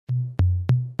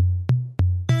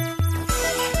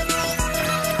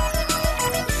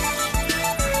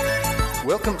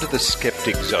welcome to the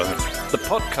Skeptic Zone, the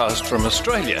podcast from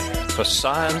Australia for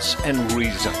science and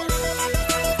reason.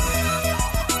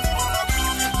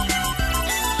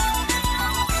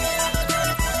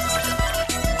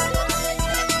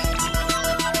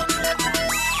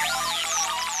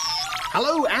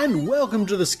 Hello and welcome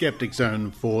to the Skeptic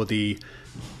Zone for the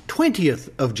 20th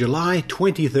of July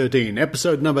 2013,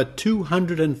 episode number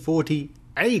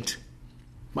 248.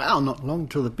 Wow, not long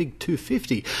till the big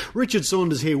 250. Richard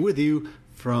Saunders here with you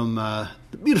from the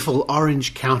beautiful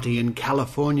Orange County in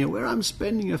California, where I'm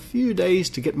spending a few days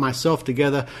to get myself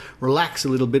together, relax a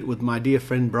little bit with my dear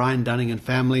friend Brian Dunning and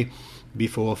family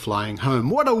before flying home.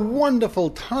 What a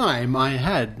wonderful time I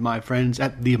had, my friends,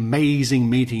 at the amazing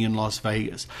meeting in Las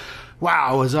Vegas.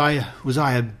 Wow, was I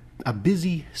a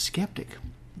busy skeptic,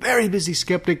 very busy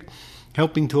skeptic,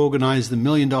 helping to organize the $1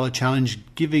 Million Challenge,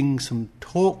 giving some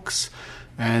talks,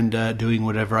 and doing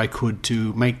whatever I could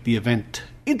to make the event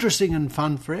interesting and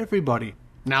fun for everybody.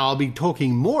 Now, I'll be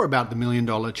talking more about the $1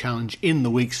 Million Challenge in the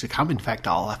weeks to come. In fact,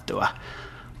 I'll have to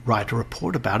write a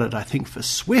report about it, I think, for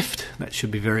Swift. That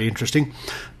should be very interesting.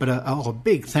 But a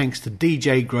big thanks to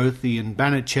DJ Grothy and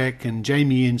Banachek and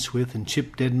Jamie Inswith and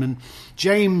Chip Dedman,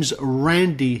 James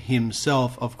Randi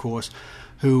himself, of course,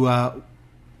 who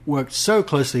worked so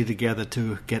closely together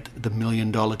to get the $1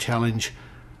 Million Challenge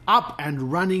up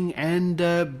and running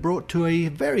and brought to a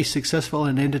very successful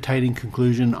and entertaining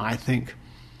conclusion, I think.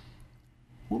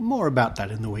 Well, more about that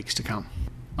in the weeks to come.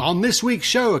 On this week's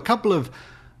show, a couple of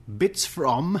bits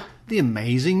from the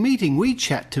amazing meeting. We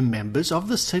chat to members of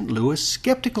the St. Louis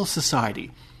Skeptical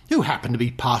Society, who happened to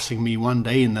be passing me one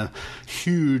day in the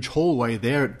huge hallway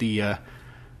there at the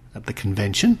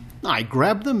convention. I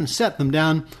grabbed them and sat them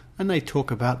down, and they talk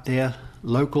about their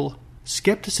local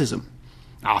skepticism.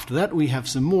 After that, we have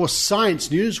some more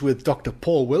science news with Dr.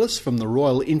 Paul Willis from the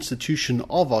Royal Institution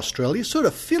of Australia, sort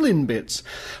of fill-in bits.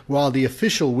 While the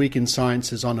official Week in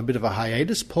Science is on a bit of a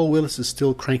hiatus, Paul Willis is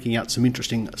still cranking out some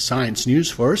interesting science news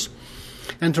for us.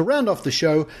 And to round off the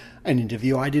show, an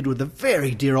interview I did with a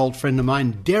very dear old friend of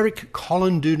mine, Derek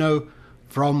Colanduno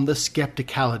from the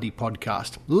Skepticality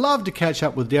Podcast. Love to catch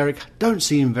up with Derek, don't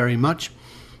see him very much.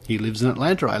 He lives in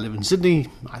Atlanta, I live in Sydney,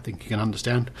 I think you can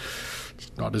understand.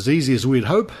 Not as easy as we'd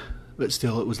hope, but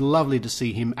still, it was lovely to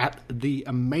see him at the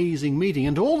amazing meeting.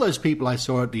 And to all those people I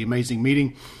saw at the amazing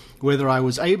meeting, whether I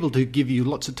was able to give you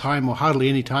lots of time or hardly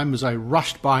any time as I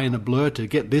rushed by in a blur to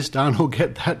get this done or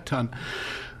get that done,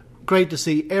 great to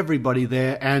see everybody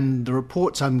there, and the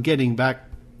reports I'm getting back,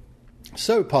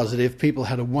 so positive. People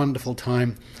had a wonderful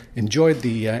time, enjoyed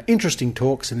the interesting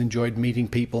talks and enjoyed meeting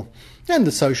people, and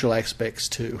the social aspects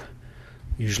too,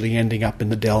 usually ending up in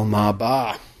the Del Mar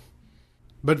bar.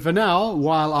 But for now,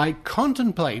 while I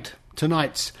contemplate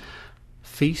tonight's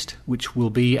feast, which will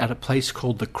be at a place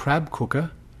called the Crab Cooker,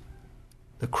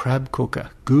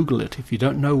 Google it. If you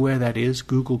don't know where that is,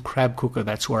 Google Crab Cooker.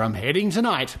 That's where I'm heading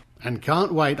tonight. And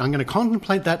can't wait. I'm going to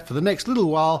contemplate that for the next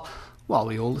little while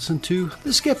we all listen to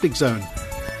the Skeptic Zone.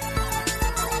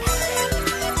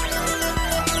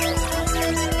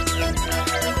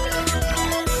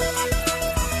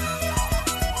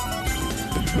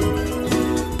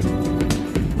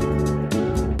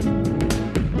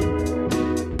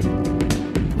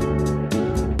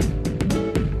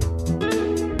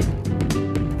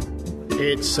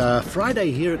 It's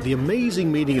Friday here at the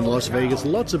amazing meeting in Las Vegas.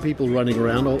 Lots of people running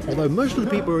around, although most of the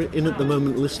people are in at the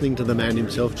moment listening to the man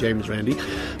himself, James Randi.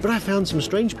 But I found some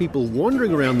strange people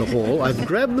wandering around the hall. I've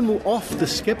grabbed them off the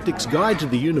Skeptic's Guide to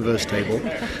the Universe table.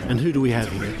 And who do we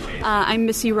have here? I'm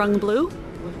Missy Rung-Blue.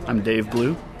 I'm Dave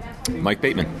Blue. Mike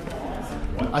Bateman.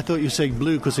 I thought you were saying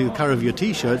blue because of the colour of your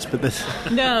T-shirts, but that's...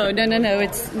 No.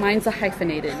 Mine's a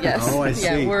hyphenated, yes. Oh, I see.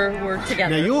 Yeah, we're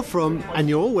together. Now,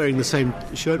 you're all wearing the same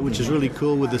shirt, which is really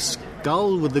cool, with the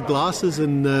skull, with the glasses,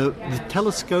 and the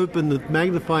telescope, and the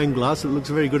magnifying glass. It looks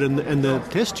very good, and the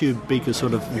test tube beaker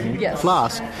sort of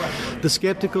flask. The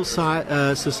Skeptical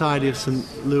Society of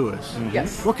St. Louis.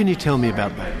 Yes. What can you tell me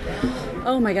about that?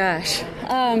 Oh, my gosh.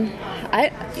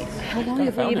 How long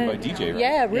have we even... Founded by DJ, right?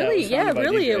 Yeah, really. Yeah,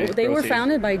 DJ They were Grothy.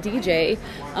 founded by DJ.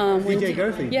 DJ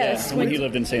Grothy? Yes. Yeah, when he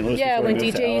lived in St. Louis. Yeah, before when he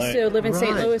moved DJ used to live in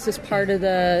St. Right. Louis as part of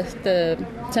the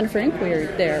Center for Inquiry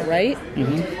there, right?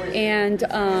 Mm-hmm. And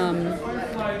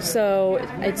so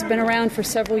it's been around for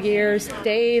several years.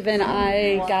 Dave and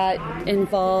I got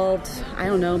involved, I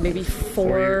don't know, maybe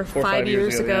four, 5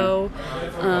 years ago.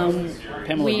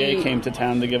 Pamela Gay came to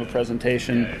town to give a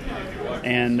presentation,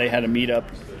 and they had a meetup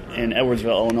in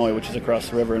Edwardsville, Illinois, which is across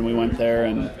the river, and we went there,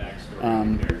 and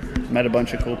met a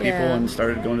bunch of cool people and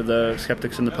started going to the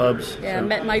Skeptics in the pubs. Yeah, I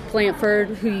met Mike Blanford,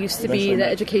 who used to be the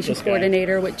education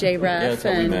coordinator with JREF. Yeah, that's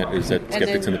how we met, is at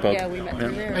Skeptics in the Pub. Yeah, we met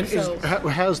through there.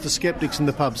 And how's the Skeptics in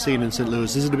the Pub scene in St.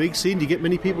 Louis? Is it a big scene? Do you get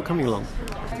many people coming along?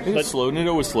 It's slow, and it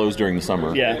always slows during the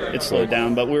summer. Yeah, it's slowed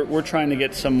down, but we're trying to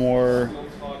get some more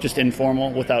just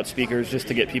informal, without speakers, just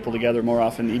to get people together more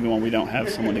often, even when we don't have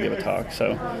someone to give a talk.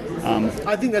 So,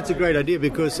 I think that's a great idea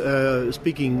because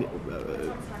speaking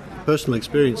personal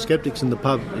experience, Skeptics in the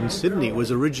Pub in Sydney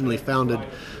was originally founded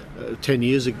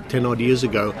 10 odd years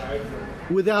ago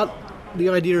without the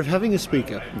idea of having a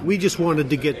speaker. We just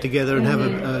wanted to get together and have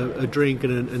a drink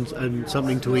and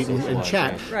something to eat and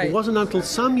chat. Right. It wasn't until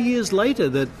some years later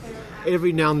that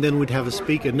every now and then we'd have a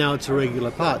speaker. Now it's a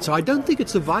regular part. So I don't think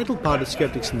it's a vital part of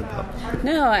Skeptics in the Pub.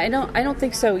 No, I don't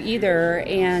think so either.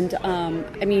 And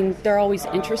I mean, they're always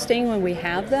interesting when we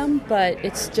have them, but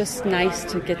it's just nice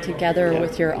to get together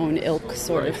with your own ilk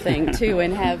sort of thing too,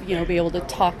 and have, be able to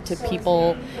talk to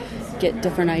people, get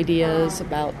different ideas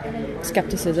about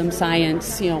skepticism,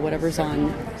 science, whatever's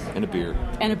on. And a beer.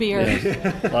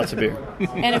 Yeah. Lots of beer.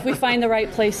 And if we find the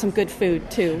right place, some good food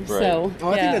too. Right. So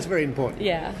I think that's very important.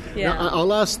 Yeah. Now,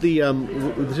 I'll ask the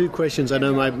two questions I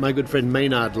know my good friend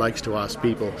Maynard likes to ask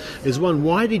people. Is one,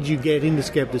 why did you get into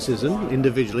skepticism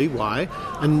individually? Why?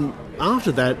 And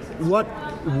after that, what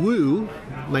woo,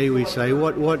 may we say,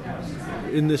 what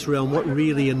in this realm, what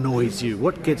really annoys you?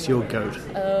 What gets your goat?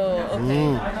 Oh,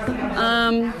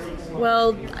 okay.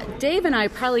 Well, Dave and I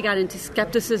probably got into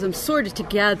skepticism sort of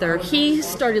together. He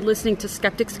started listening to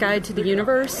Skeptic's Guide to the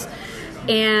Universe,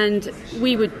 and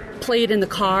we would play it in the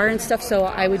car and stuff, so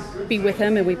I would be with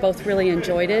him, and we both really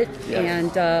enjoyed it. Yeah.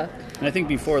 And I think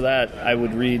before that, I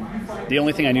would read, the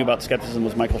only thing I knew about skepticism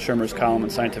was Michael Shermer's column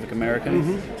in Scientific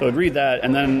American. So I'd read that,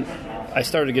 and then I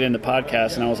started to get into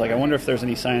podcasts, and I was like, I wonder if there's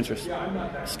any science or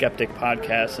skeptic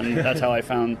podcasts, and that's how I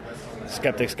found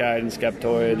Skeptic's Guide and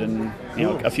Skeptoid and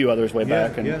a few others way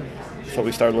back, and that's what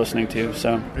we started listening to.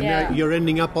 So and now you're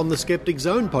ending up on the Skeptic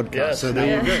Zone podcast. Yes, so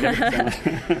there you go.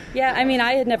 Yeah, I mean,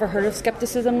 I had never heard of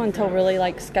skepticism until really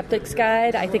Skeptic's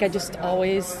Guide. I think I just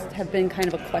always have been kind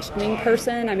of a questioning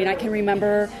person. I mean, I can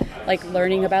remember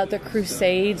learning about the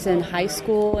Crusades in high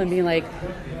school and being like,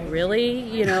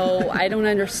 really? I don't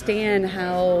understand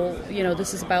how,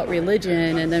 this is about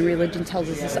religion, and then religion tells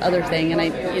us this other thing,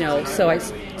 and so I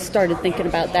started thinking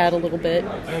about that a little bit.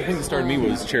 I think that started me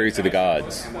was Chariots of the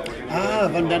Gods.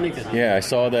 Von Däniken. Yeah, I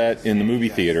saw that in the movie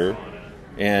theater,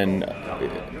 and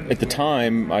at the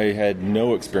time I had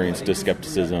no experience to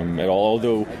skepticism at all,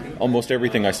 although almost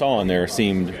everything I saw on there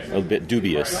seemed a bit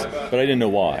dubious, but I didn't know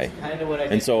why.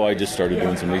 And so I just started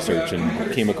doing some research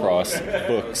and came across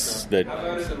books that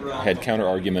had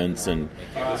counter-arguments and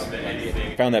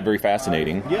found that very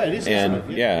fascinating. Yeah, it is.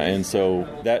 And so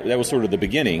that was sort of the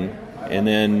beginning, and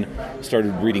then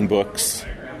started reading books,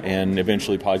 and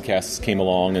eventually podcasts came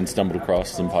along and stumbled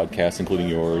across some podcasts, including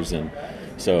yours, and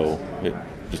so it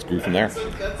just grew from there.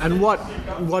 And what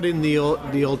in the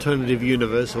alternative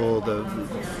universe, or the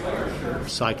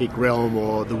psychic realm,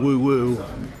 or the woo-woo,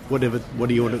 what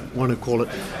do you want to call it,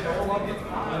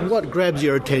 what grabs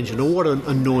your attention, or what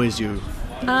annoys you?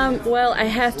 Well, I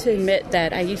have to admit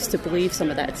that I used to believe some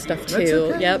of that stuff too. That's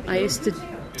okay. Yep, I used to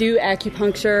do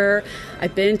acupuncture.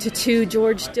 I've been to 2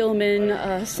 George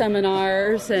Dillman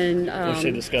seminars, and which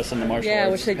they discuss in the martial arts panel.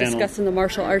 Yeah, which they discuss in the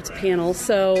martial arts panel.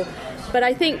 So, but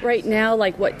I think right now,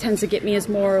 what tends to get me is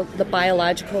more the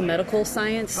biological medical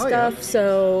science stuff. Yeah.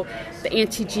 So the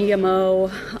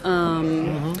anti-GMO,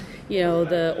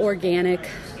 the organic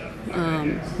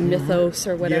mythos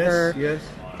or whatever. Yes.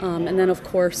 And then, of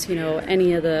course,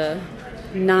 any of the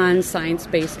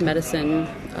non-science-based medicine,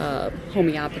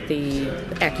 homeopathy,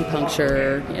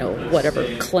 acupuncture, whatever,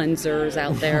 cleansers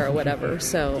out there or whatever.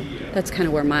 So that's kind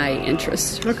of where my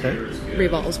interest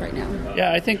revolves right now.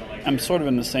 Yeah, I think I'm sort of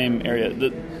in the same area.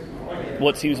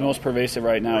 What seems most pervasive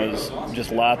right now is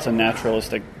just lots of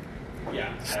naturalistic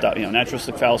stuff,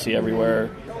 naturalistic fallacy everywhere.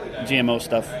 GMO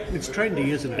stuff. It's trendy,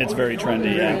 isn't it? It's very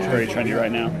trendy. Yeah, it's very trendy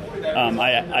right now.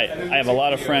 I have a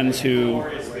lot of friends who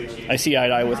I see eye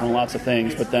to eye with on lots of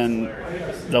things, but then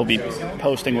they'll be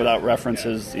posting without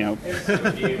references.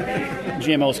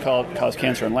 GMOs cause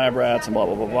cancer in lab rats and blah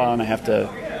blah blah blah, and I have to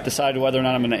decide whether or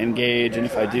not I'm going to engage. And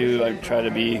if I do, I try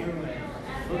to be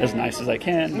as nice as I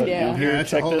can. But here, that's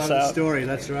check a whole this other out. Story.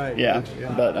 That's right. Yeah.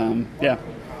 But yeah.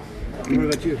 What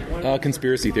about you?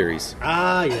 Conspiracy theories.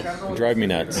 Yes. Drive me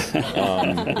nuts.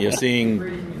 Seeing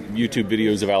YouTube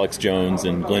videos of Alex Jones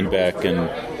and Glenn Beck, and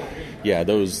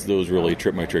those really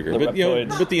trip my trigger. But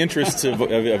the interests of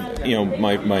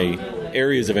my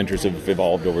areas of interest have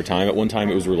evolved over time. At one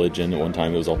time it was religion. At one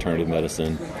time it was alternative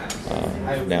medicine.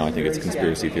 Now I think it's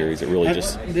conspiracy theories. It really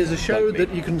just... There's a show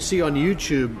that you can see on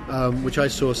YouTube, which I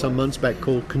saw some months back,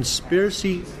 called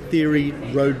Conspiracy Theory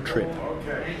Road Trip.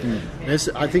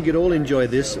 I think you'd all enjoy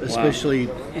this, especially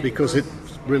because it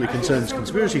really concerns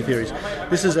conspiracy theories.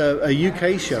 This is a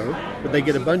UK show, but they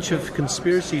get a bunch of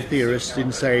conspiracy theorists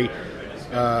in, say,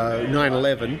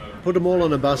 9/11, put them all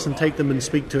on a bus and take them and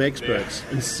speak to experts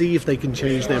and see if they can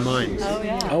change their minds. Oh,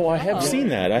 yeah. Oh, I have seen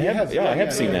that. I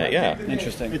have seen that. Yeah,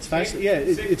 Interesting. It's fascinating. Yeah,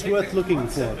 it's worth looking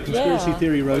for. Conspiracy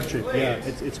Theory Road Trip. Yeah,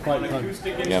 it's quite fun.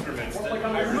 yeah.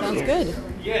 Sounds good.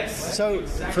 So,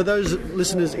 for those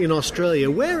listeners in Australia,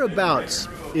 whereabouts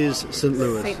is St.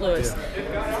 Louis? St. Louis.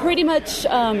 Pretty much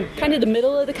kind of the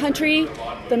middle of the country.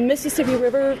 The Mississippi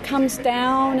River comes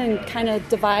down and kind of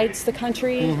divides the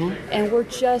country, and we're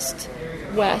just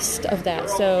west of that.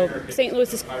 So St.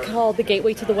 Louis is called the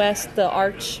Gateway to the West, the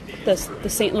Arch, the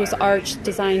St. Louis Arch,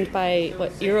 designed by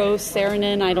RiAus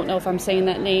Saarinen. I don't know if I'm saying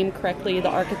that name correctly. The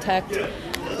architect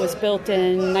was built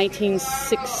in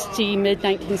 1960,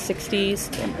 mid-1960s.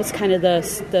 It's kind of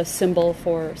the symbol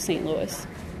for St. Louis.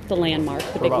 The landmark,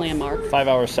 the big landmark. 5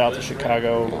 hours south of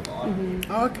Chicago.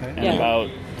 Oh, okay. And about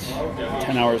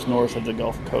 10 hours north of the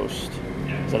Gulf Coast.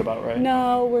 Is that about right?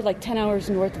 No, we're like 10 hours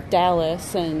north of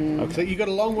Dallas, and So you got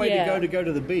a long way to go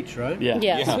to the beach, right?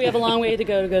 Yeah. so we have a long way to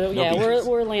go.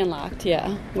 We're landlocked.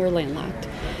 Yeah, we're landlocked.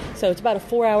 So it's about a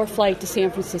 4-hour flight to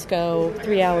San Francisco,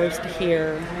 3 hours to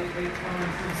here.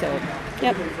 So,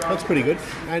 yep. That's pretty good.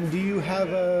 And do you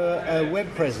have a web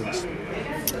presence?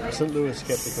 St. Louis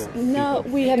Skeptical. No,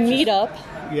 we have Meetup.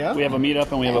 Yeah. We have a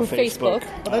meetup and we have a Facebook.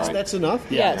 Well, that's enough.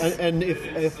 Yes. And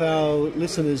if our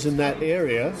listeners in that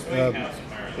area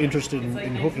interested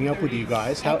in hooking up with you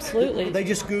guys, Absolutely. They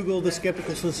just Google the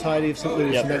Skeptical Society of St.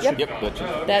 Louis, and that should...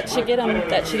 That should get them.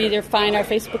 That should either find our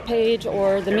Facebook page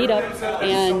or the Meetup.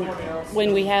 And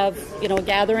when we have a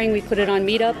gathering, we put it on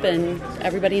Meetup, and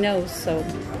everybody knows. So.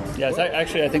 Yeah,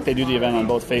 actually, I think they do the event on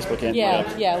both Facebook and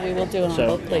Meetup. Yeah, we will do it on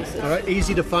both places. All right,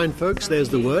 easy to find, folks. There's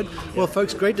the word. Well,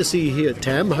 folks, great to see you here at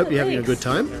TAM. I hope you're having a good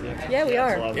time. Yeah, we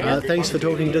are. Thanks for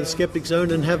talking to the Skeptic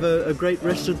Zone, and have a great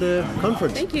rest of the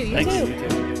conference. Thank you. Thanks. You too.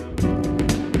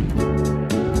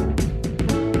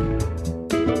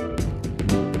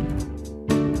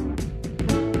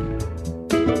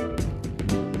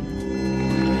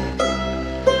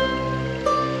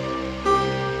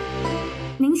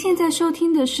您现在收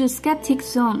听的是 Skeptic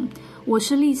Zone， 我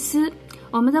是丽丝，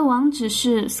我们的网址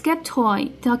是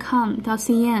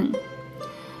skeptoid.com.cn。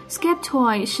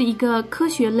 Skeptoid 是一个科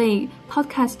学类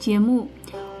podcast 节目，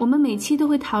我们每期都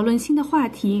会讨论新的话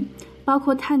题，包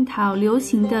括探讨流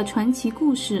行的传奇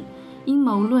故事、阴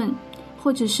谋论，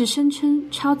或者是声称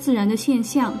超自然的现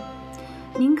象。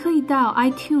您可以到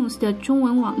iTunes 的中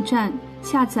文网站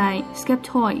下载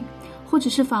Skeptoid， 或者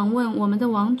是访问我们的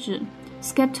网址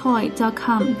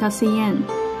skeptoid.com.cn.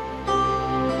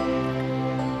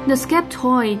 The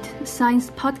Skeptoid Science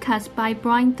Podcast by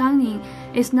Brian Dunning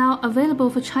is now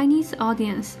available for Chinese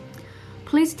audience.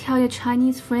 Please tell your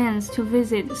Chinese friends to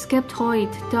visit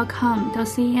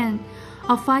skeptoid.com.cn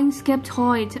or find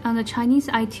Skeptoid on the Chinese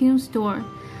iTunes Store.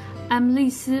 I'm Li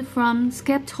Si from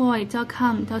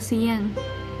skeptoid.com.cn.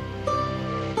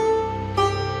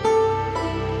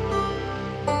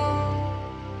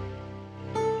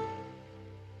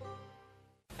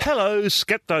 Hello,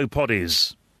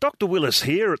 Skeptopoddies. Dr. Willis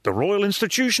here at the Royal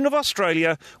Institution of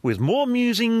Australia with more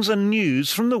musings and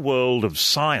news from the world of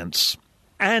science.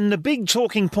 And the big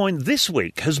talking point this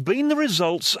week has been the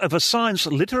results of a science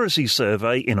literacy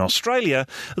survey in Australia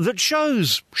that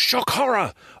shows, shock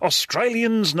horror,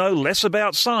 Australians know less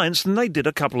about science than they did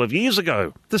a couple of years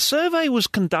ago. The survey was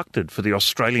conducted for the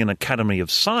Australian Academy of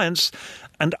Science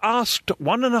and asked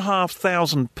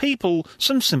 1,500 people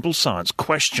some simple science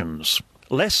questions.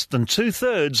 Less than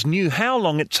 2/3 knew how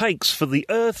long it takes for the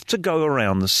Earth to go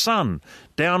around the Sun,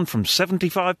 down from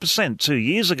 75% 2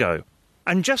 years ago.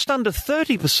 And just under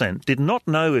 30% did not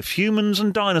know if humans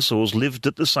and dinosaurs lived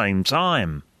at the same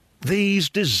time. These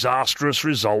disastrous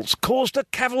results caused a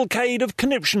cavalcade of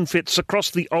conniption fits across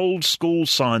the old-school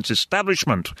science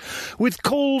establishment, with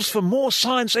calls for more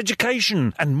science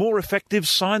education and more effective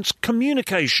science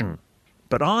communication.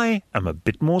 But I am a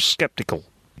bit more sceptical.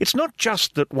 It's not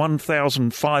just that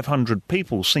 1,500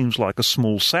 people seems like a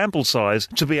small sample size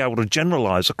to be able to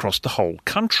generalise across the whole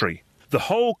country. The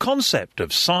whole concept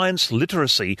of science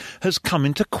literacy has come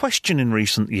into question in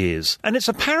recent years, and it's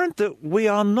apparent that we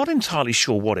are not entirely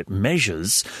sure what it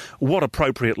measures, what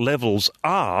appropriate levels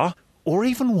are, or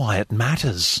even why it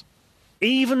matters.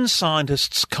 Even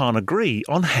scientists can't agree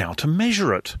on how to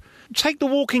measure it. Take the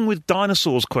walking with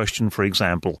dinosaurs question, for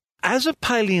example. As a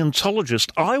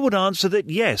paleontologist, I would answer that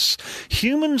yes,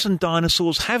 humans and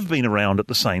dinosaurs have been around at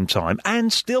the same time,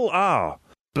 and still are.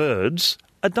 Birds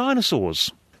are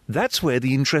dinosaurs. That's where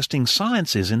the interesting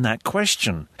science is in that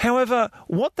question. However,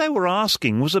 what they were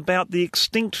asking was about the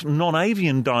extinct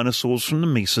non-avian dinosaurs from the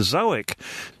Mesozoic,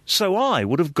 so I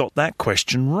would have got that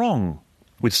question wrong,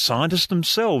 with scientists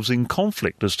themselves in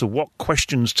conflict as to what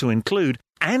questions to include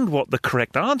and what the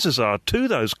correct answers are to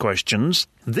those questions.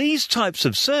 These types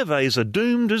of surveys are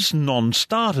doomed as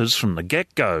non-starters from the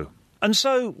get-go. And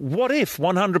so, what if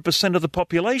 100% of the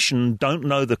population don't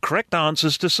know the correct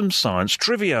answers to some science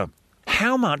trivia?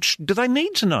 How much do they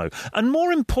need to know? And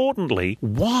more importantly,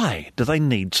 why do they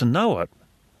need to know it?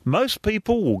 Most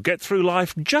people will get through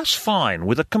life just fine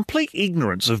with a complete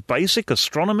ignorance of basic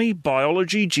astronomy,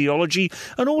 biology, geology,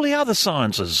 and all the other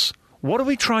sciences. What are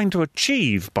we trying to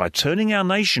achieve by turning our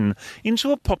nation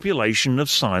into a population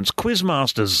of science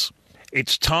quizmasters?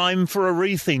 It's time for a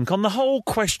rethink on the whole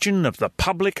question of the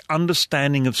public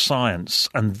understanding of science,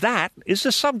 and that is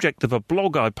the subject of a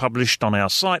blog I published on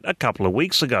our site a couple of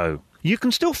weeks ago. You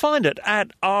can still find it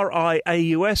at riaus.org.au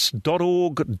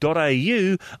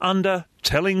under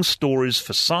Telling Stories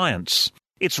for Science.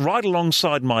 It's right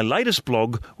alongside my latest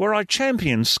blog where I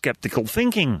champion skeptical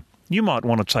thinking. You might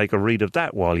want to take a read of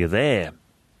that while you're there.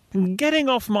 Getting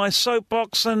off my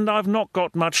soapbox, and I've not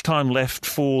got much time left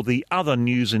for the other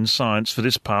news in science for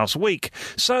this past week,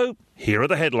 so here are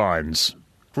the headlines.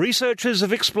 Researchers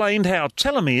have explained how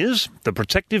telomeres, the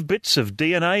protective bits of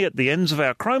DNA at the ends of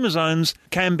our chromosomes,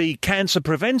 can be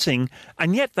cancer-preventing,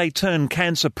 and yet they turn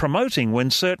cancer-promoting when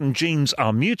certain genes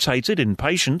are mutated in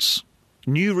patients.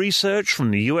 New research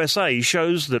from the USA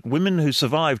shows that women who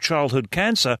survive childhood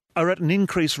cancer are at an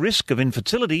increased risk of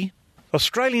infertility.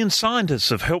 Australian scientists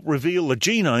have helped reveal the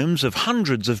genomes of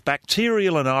hundreds of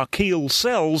bacterial and archaeal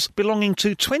cells belonging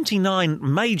to 29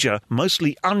 major,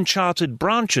 mostly uncharted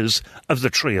branches of the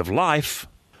Tree of Life.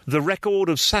 The record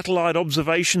of satellite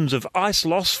observations of ice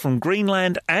loss from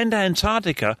Greenland and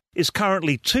Antarctica is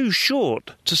currently too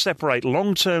short to separate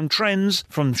long-term trends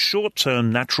from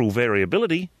short-term natural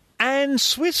variability. And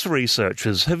Swiss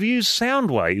researchers have used sound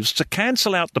waves to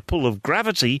cancel out the pull of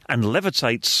gravity and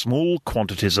levitate small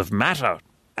quantities of matter.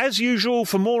 As usual,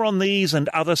 for more on these and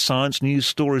other science news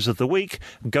stories of the week,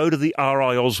 go to the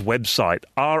RiAus website,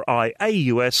 riaus.org.au,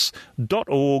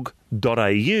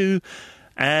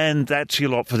 and that's your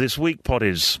lot for this week,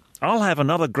 Potties. I'll have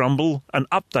another grumble and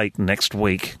update next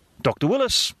week. Dr.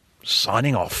 Willis,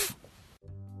 signing off.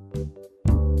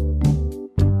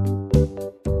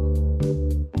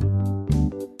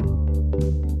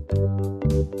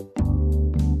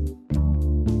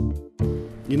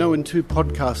 You know, when two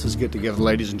podcasters get together,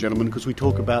 ladies and gentlemen, because we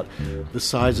talk about the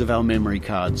size of our memory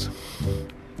cards.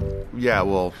 Yeah,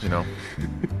 well, you know,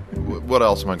 what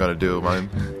else am I going to do?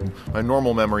 My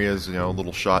normal memory is, you know, a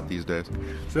little shot these days.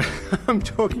 So I'm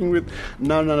talking with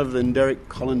none other than Derek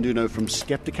Colanduno from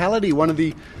Skepticality, one of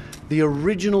the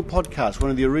original podcasts,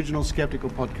 one of the original skeptical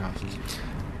podcasts.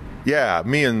 Yeah,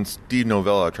 me and Steve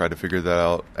Novella tried to figure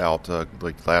that out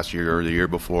like last year or the year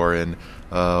before, and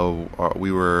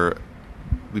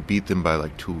we beat them by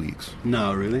like 2 weeks.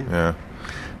 No, really? Yeah.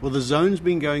 Well, the Zone's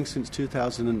been going since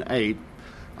 2008.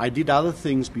 I did other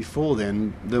things before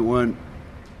then that weren't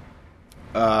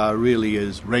really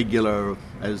as regular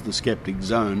as the Skeptic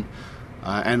Zone.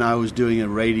 And I was doing a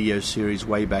radio series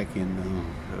way back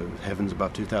in, heavens,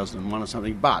 about 2001 or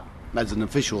something. But as an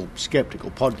official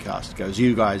skeptical podcast goes,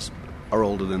 you guys are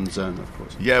older than the Zone, of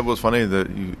course. Yeah, it was funny that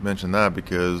you mentioned that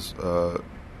because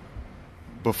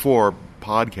before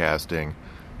podcasting,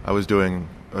 I was doing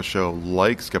a show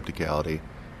like Skepticality. It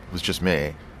was just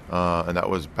me. And that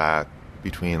was back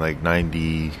between like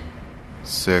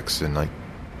 96 and like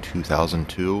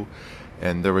 2002.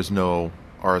 And there was no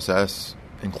RSS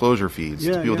enclosure feeds.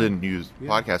 People didn't use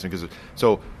podcasting because...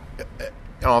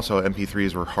 And also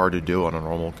MP3s were hard to do on a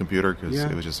normal computer because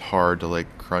it was just hard to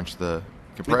like crunch the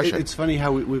compression. It's funny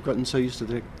how we've gotten so used to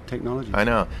the technology. I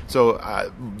know. So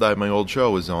my old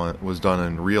show was done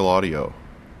in Real Audio.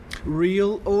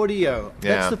 Real Audio.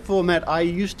 Yeah. That's the format I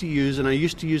used to use, and I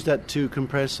used to use that to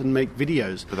compress and make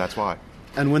videos. But that's why.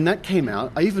 And when that came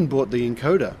out, I even bought the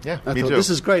encoder. Yeah, I me thought, too. this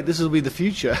is great. This will be the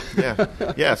future.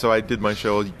 Yeah. So I did my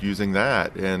show using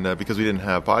that, and because we didn't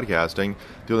have podcasting,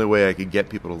 the only way I could get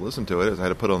people to listen to it is I had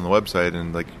to put it on the website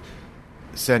and like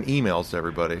send emails to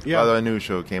everybody. Yeah. While the new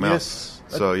show came out.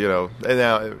 So and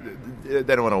now then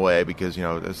it went away because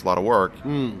it's a lot of work.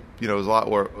 It was a lot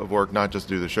of work not just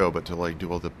to do the show, but to like do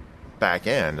all the back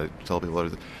end to tell people.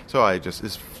 So I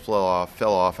just fell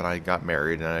off, and I got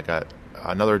married, and I got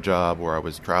another job where I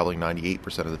was traveling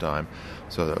 98% of the time.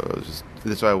 So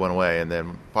that's why I went away. And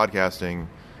then podcasting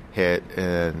hit,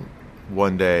 and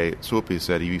one day Swoopy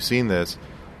said, "Have you seen this?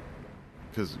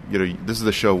 Because this is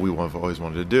the show we have always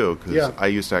wanted to do." Because I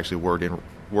used to actually work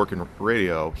in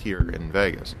radio here in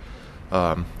Vegas,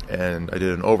 and I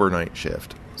did an overnight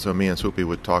shift. So me and Swoopy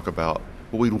would talk about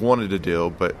what we'd wanted to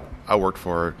do, but I worked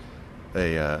for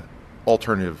a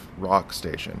alternative rock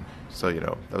station. So,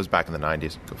 that was back in the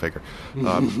 90s. Go figure.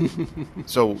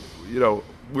 So,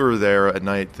 we were there at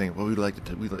night thinking, well, we'd like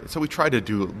to do... So we tried to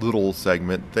do little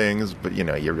segment things, but,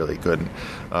 you really couldn't.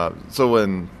 So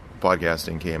when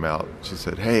podcasting came out, she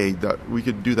said, hey, we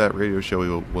could do that radio show we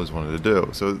always wanted to do.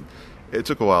 So it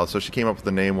took a while. So she came up with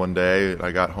the name one day.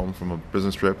 I got home from a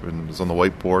business trip and was on the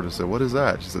whiteboard and said, what is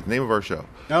that? She said, the name of our show.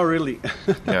 Oh, really?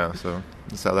 Yeah, so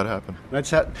that's how that happened.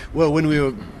 Well, when we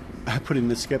were putting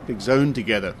the Skeptic Zone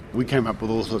together, we came up with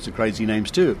all sorts of crazy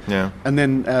names too. Yeah. And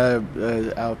then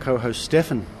our co-host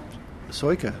Stefan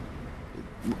Soika,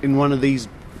 in one of these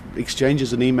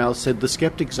exchanges and emails, said the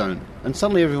Skeptic Zone, and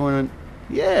suddenly everyone went,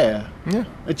 yeah.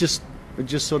 It just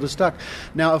sort of stuck.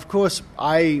 Now, of course,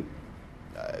 I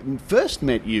first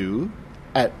met you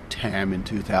at TAM in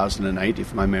 2008,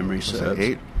 if my memory serves.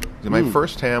 2008? My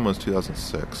first TAM was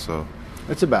 2006, so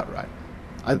that's about right.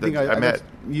 I think I met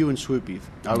you and Swoopy.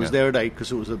 I was there at 8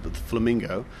 because it was at the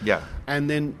Flamingo. Yeah. And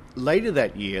then later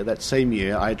that same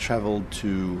year, I travelled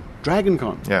to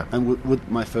DragonCon. Yeah. And with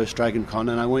my first DragonCon,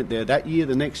 and I went there that year,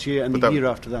 the next year, and the year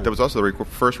after that. That was also the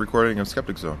first recording of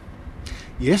Skeptic Zone.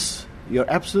 Yes, you're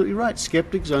absolutely right.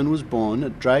 Skeptic Zone was born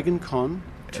at DragonCon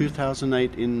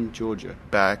 2008 in Georgia.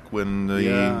 Back when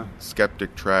the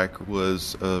Skeptic track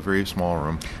was a very small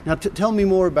room. Now, tell me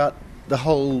more about the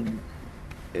whole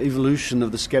evolution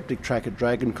of the Skeptic track at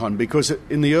DragonCon, because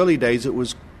in the early days it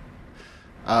was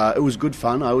good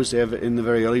fun. I was there in the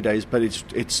very early days, but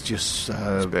it's just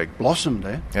big. Blossomed,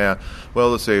 eh? Yeah.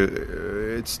 Well, let's say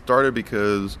it started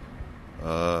because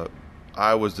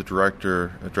I was the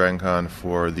director at DragonCon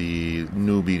for the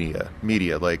new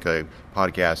media like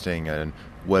podcasting and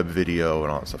web video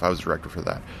and all that stuff. I was the director for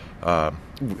that,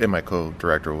 and my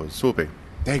co-director was Swoopy.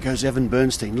 There goes Evan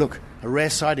Bernstein. Look, a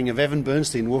rare sighting of Evan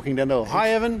Bernstein walking down the hall. Hi,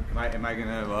 Evan. Am I going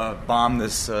to bomb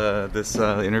this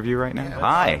interview right now? Yeah.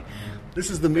 Hi. This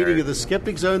is the meeting of the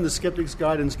Skeptic Zone, the Skeptic's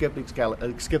Guide, and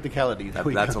Skepticality.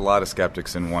 That's a lot of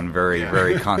skeptics in one very,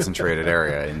 very concentrated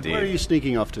area, indeed. Where are you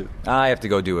sneaking off to? I have to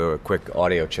go do a quick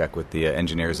audio check with the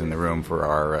engineers in the room for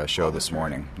our show this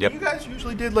morning. Yep. You guys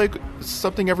usually did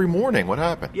something every morning. What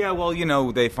happened? Yeah, well,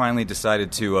 they finally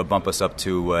decided to bump us up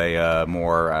to a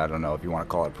more, I don't know if you want to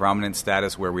call it prominent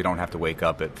status, where we don't have to wake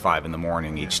up at 5 in the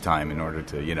morning each time in order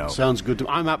to, Sounds good to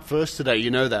me. I'm up first today,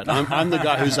 you know that. I'm the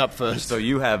guy who's up first. So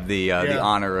you have the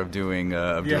honor of doing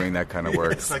that kind of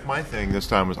work. It's like my thing this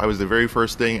time I was the very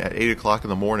first thing at 8 o'clock in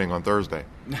the morning on Thursday.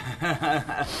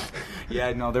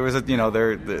 Yeah, no, there was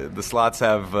the slots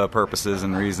have purposes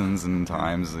and reasons and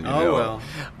times. Well.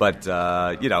 But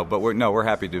we're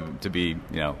happy to be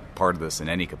part of this in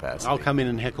any capacity. I'll come in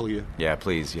and heckle you. Yeah,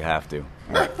 please, you have to.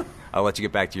 All right. I'll let you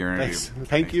get back to your interview.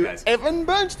 Thank you, guys. Evan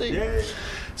Bernstein. Yay.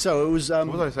 So it was. What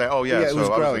was I say? Oh yeah, it was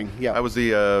growing. I was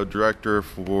the director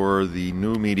for the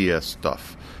new media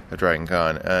stuff at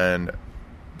DragonCon, and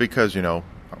because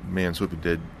me and Swoopy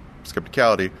did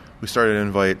Skepticality, we started to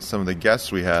invite some of the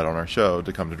guests we had on our show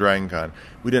to come to DragonCon.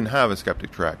 We didn't have a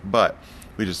Skeptic track, but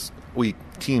we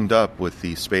teamed up with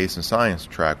the Space and Science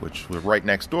track, which was right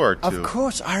next door to... Of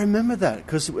course, I remember that,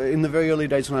 because in the very early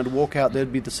days when I'd walk out,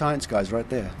 there'd be the science guys right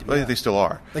there. Well, they still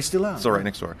are. They still are. Still right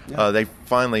next door. Yeah. They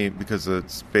finally, because the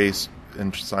Space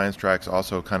and Science tracks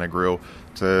also kind of grew,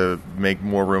 to make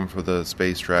more room for the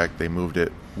Space track, they moved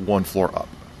it one floor up,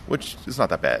 which is not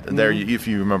that bad. And there, if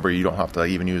you remember, you don't have to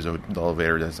even use the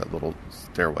elevator. There's that little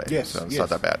stairway. Yes, so it's not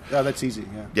that bad. Oh, that's easy,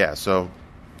 Yeah, so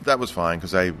that was fine,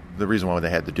 because the reason why they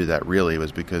had to do that really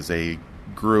was because they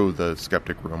grew the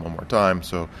Skeptic room one more time,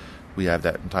 so we have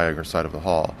that entire side of the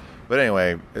hall. But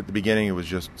anyway, at the beginning it was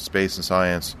just Space and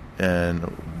Science,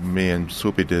 and me and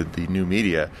Swoopy did the new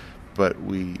media, but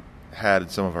we had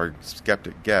some of our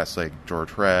Skeptic guests like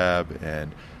George Rabb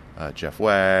and Jeff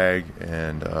Wagg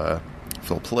and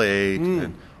Phil Plate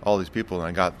and all these people, and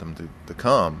I got them to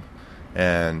come,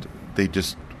 and they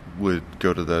just would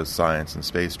go to the Science and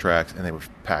Space tracks, and they would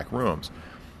pack rooms.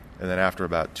 And then after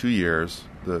about 2 years,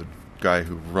 the guy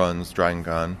who runs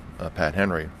DragonCon, Pat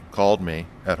Henry, called me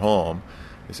at home.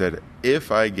 He said,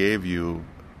 if I gave you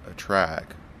a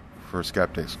track for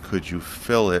skeptics, could you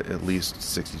fill it at least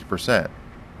 60%? I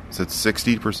said,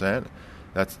 60%?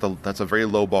 That's a very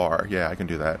low bar. Yeah, I can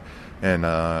do that. And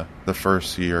the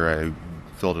first year I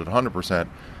filled it 100%.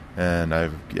 and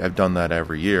I've done that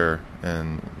every year,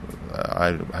 and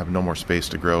I have no more space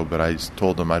to grow. But I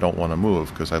told them I don't want to move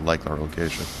because I like our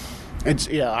location.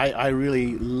 I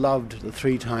really loved the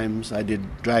 3 times I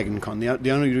did Dragon Con.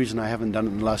 The only reason I haven't done it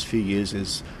in the last few years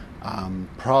is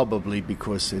probably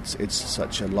because it's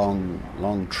such a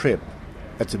long trip.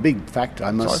 That's a big factor,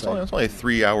 I must say. It's only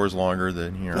 3 hours longer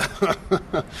than here.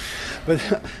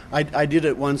 But I did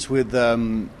it once with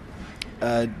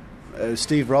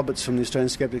Steve Roberts from the Australian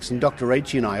Skeptics, and Dr.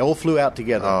 Raichi and I all flew out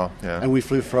together. Oh, yeah. And we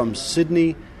flew from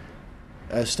Sydney,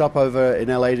 stopover in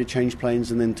LA to change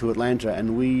planes, and then to Atlanta,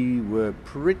 and we were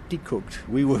pretty cooked.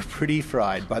 We were pretty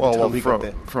fried by the time we got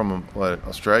there. From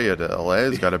Australia to LA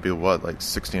has got to be, like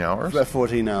 16 hours? About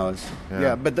 14 hours.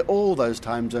 Yeah, but all those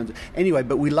time zones. Anyway,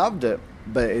 but we loved it.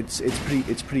 But it's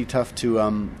pretty tough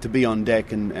to be on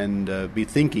deck and be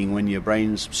thinking when your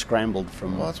brain's scrambled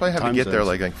from. Well, that's why I have to get zones. there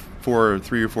like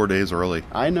 3 or 4 days early.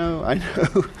 I know.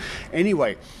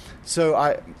 Anyway, so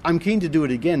I'm keen to do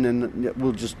it again, and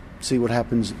we'll just see what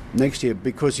happens next year,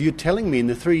 because you're telling me in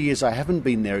the 3 years I haven't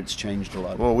been there, it's changed a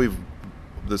lot. Well,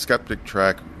 the Skeptic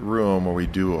Track room where we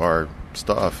do our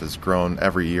stuff has grown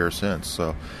every year since,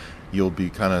 so you'll be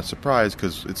kind of surprised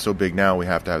because it's so big now. We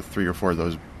have to have 3 or 4 of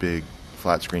those big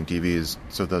flat screen TVs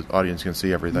so the audience can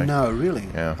see everything. No, really?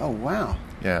 Yeah. Oh, wow.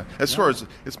 Yeah. As far as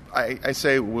I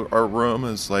say our room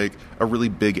is like a really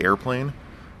big airplane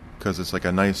because it's like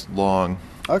a nice long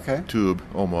tube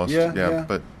almost. Yeah.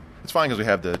 But it's fine because we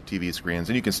have the TV screens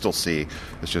and you can still see.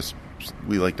 It's just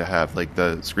we like to have like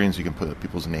the screens you can put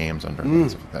people's names under and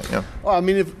stuff like that. Yeah. Well, I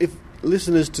mean, if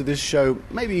listeners to this show,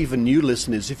 maybe even new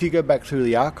listeners, if you go back through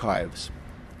the archives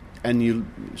and you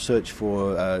search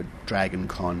for Dragon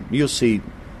Con, you'll see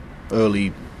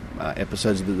early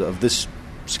episodes of this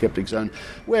Skeptic Zone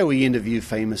where we interview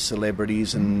famous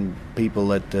celebrities and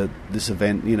people at this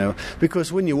event,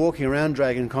 because when you're walking around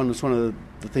Dragon Con, it's one of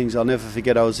the things I'll never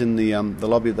forget. I was in the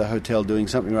lobby of the hotel doing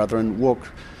something or other, and walked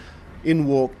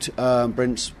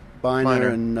Brent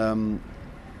Spiner and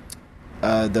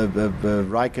the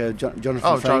Riker, Jonathan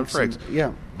Frakes. John Frakes.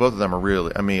 Yeah. Both of them are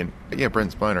really, Brent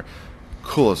Spiner,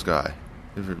 coolest guy.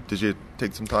 Did you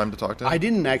take some time to talk to him? I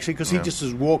didn't actually, because he just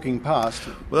was walking past.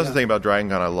 Well, that's the thing about Dragon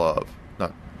Con I love,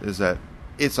 is that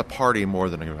it's a party more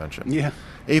than a convention. Yeah.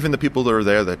 Even the people that are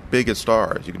there, the biggest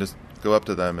stars, you can just go up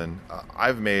to them, and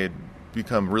I've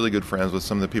become really good friends with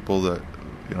some of the people that,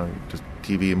 just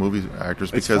TV and movie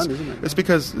actors, because it's fun, isn't it? It's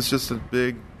because it's just a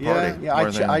big party.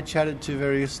 Yeah. I chatted to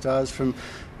various stars from.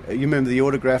 You remember the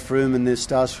autograph room, and there's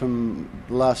stars from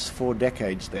the last 4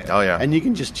 decades there. Oh, yeah. And you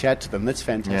can just chat to them. That's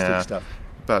fantastic stuff.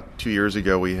 About 2 years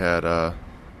ago, we had,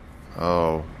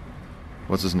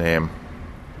 what's his name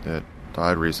that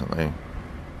died recently?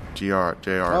 JR.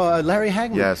 Oh, Larry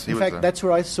Hagman. Yes, in fact, that's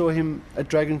where I saw him at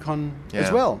Dragon Con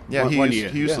as well. Yeah, one year.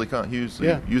 He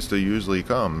used to usually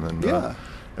come, and it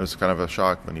was kind of a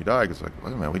shock when he died. It's like,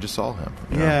 wait a minute, we just saw him.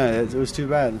 It was too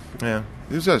bad. Yeah,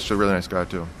 he was actually a really nice guy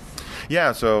too.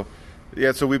 Yeah, so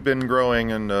we've been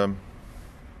growing, and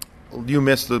you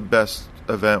missed the best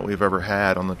event we've ever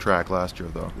had on the track last year,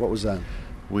 though. What was that?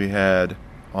 We had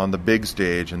on the big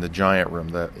stage in the giant room,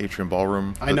 the atrium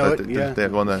ballroom. I know it. The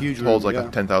one that huge holds room,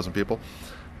 like 10,000 people.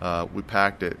 We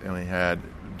packed it, and we had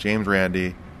James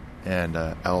Randi and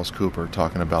Alice Cooper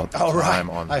talking about the time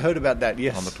on. I heard about that.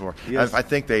 Yes, on the tour. Yes. I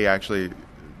think they actually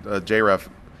JREF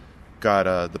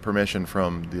got the permission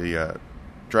from the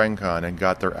Dragon Con and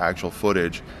got their actual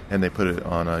footage, and they put it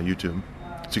on YouTube,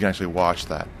 so you can actually watch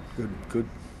that. Good.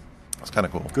 It's kind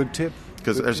of cool. Good tip.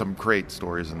 Because there's some great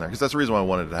stories in there. Because that's the reason why I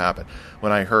wanted it to happen.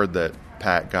 When I heard that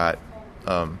Pat got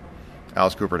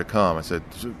Alice Cooper to come, I said,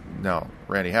 "No,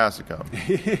 Randy has to come."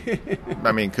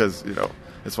 Because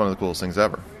it's one of the coolest things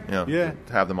ever. To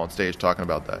have them on stage talking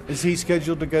about that. Is he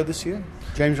scheduled to go this year,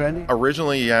 James Randi?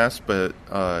 Originally, yes, but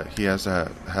he has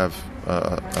to have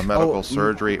a medical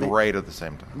surgery right at the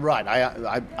same time. Right.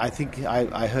 I think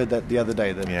I heard that the other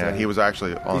day. That he was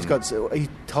actually on. He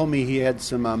told me he had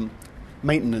some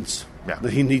maintenance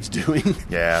that he needs doing.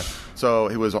 Yeah. So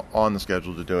he was on the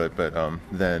schedule to do it, but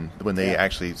then when they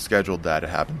actually scheduled that, it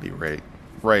happened to be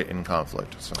right in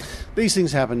conflict. So these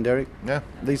things happen, Derek. Yeah.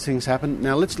 These things happen.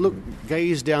 Now let's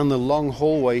gaze down the long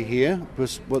hallway here. I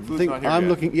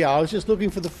was just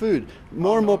looking for the food.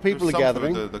 More and more people are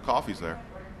gathering. The coffee's there.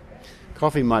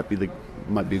 Coffee might be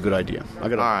a good idea. I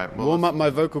got to warm up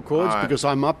my vocal cords because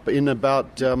I'm up in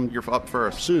about. You're up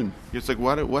first soon. It's like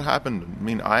what happened? I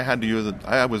mean,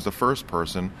 I was the first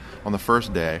person on the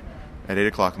first day at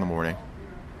 8:00 in the morning.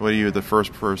 What are you the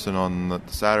first person on the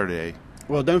Saturday?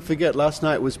 Well, don't forget, last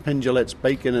night was Penn Jillette's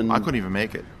bacon and... I couldn't even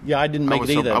make it. Yeah, I didn't make it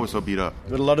either. I was so beat up.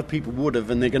 But a lot of people would have,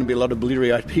 and there are going to be a lot of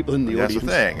bleary-eyed people in the audience.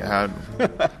 That's the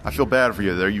thing. I feel bad for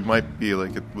you there. You might be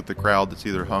like with the crowd that's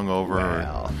either hungover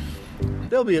or...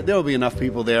 There'll be enough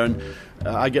people there, and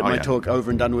I get my talk over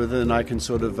and done with, and I can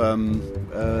sort of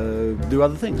do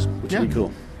other things, which will be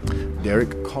cool. Derek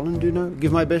Colanduno,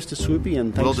 give my best to Swoopy,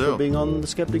 and thanks for being on the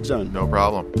Skeptic Zone. No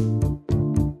problem.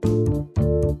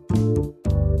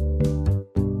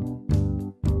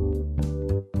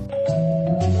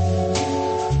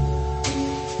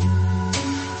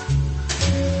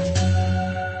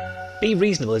 Be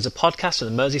Reasonable is a podcast of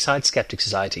the Merseyside Skeptic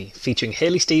Society, featuring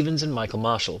Hayley Stevens and Michael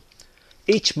Marshall.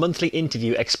 Each monthly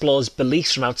interview explores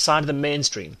beliefs from outside of the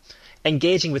mainstream,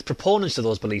 engaging with proponents of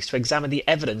those beliefs to examine the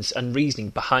evidence and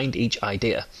reasoning behind each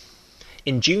idea.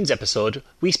 In June's episode,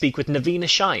 we speak with Navina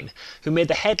Shine, who made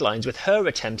the headlines with her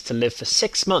attempts to live for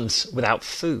 6 months without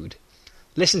food.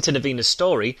 Listen to Navina's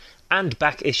story and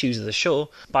back issues of the show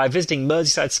by visiting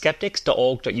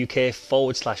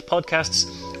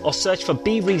merseysideskeptics.org.uk/podcasts or search for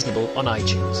Be Reasonable on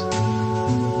iTunes.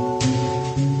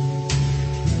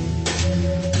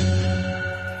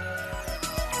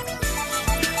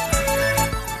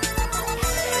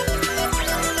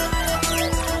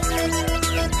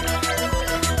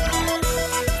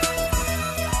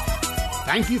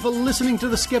 Thank you for listening to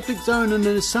the Skeptic Zone, and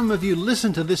as some of you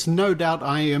listen to this, no doubt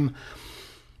I am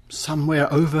somewhere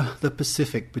over the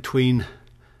Pacific between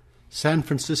San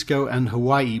Francisco and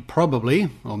Hawaii, probably,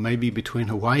 or maybe between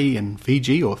Hawaii and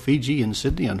Fiji, or Fiji and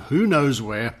Sydney, and who knows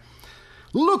where.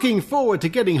 Looking forward to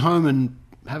getting home and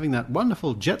having that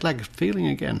wonderful jet-lagged feeling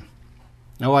again.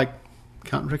 No, I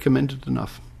can't recommend it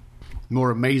enough. More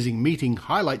amazing meeting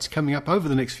highlights coming up over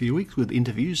the next few weeks with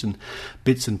interviews and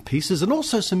bits and pieces, and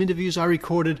also some interviews I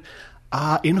recorded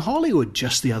in Hollywood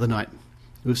just the other night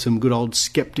with some good old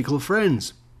skeptical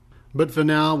friends. But for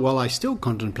now, while I still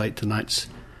contemplate tonight's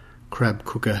crab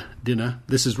cooker dinner,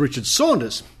 this is Richard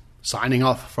Saunders signing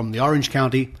off from the Orange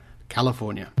County,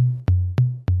 California.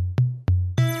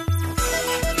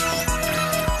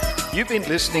 You've been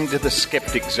listening to the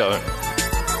Skeptic Zone.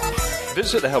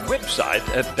 Visit our website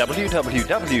at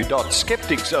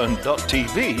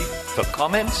www.skepticzone.tv for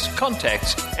comments,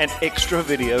 contacts, and extra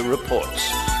video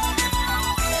reports.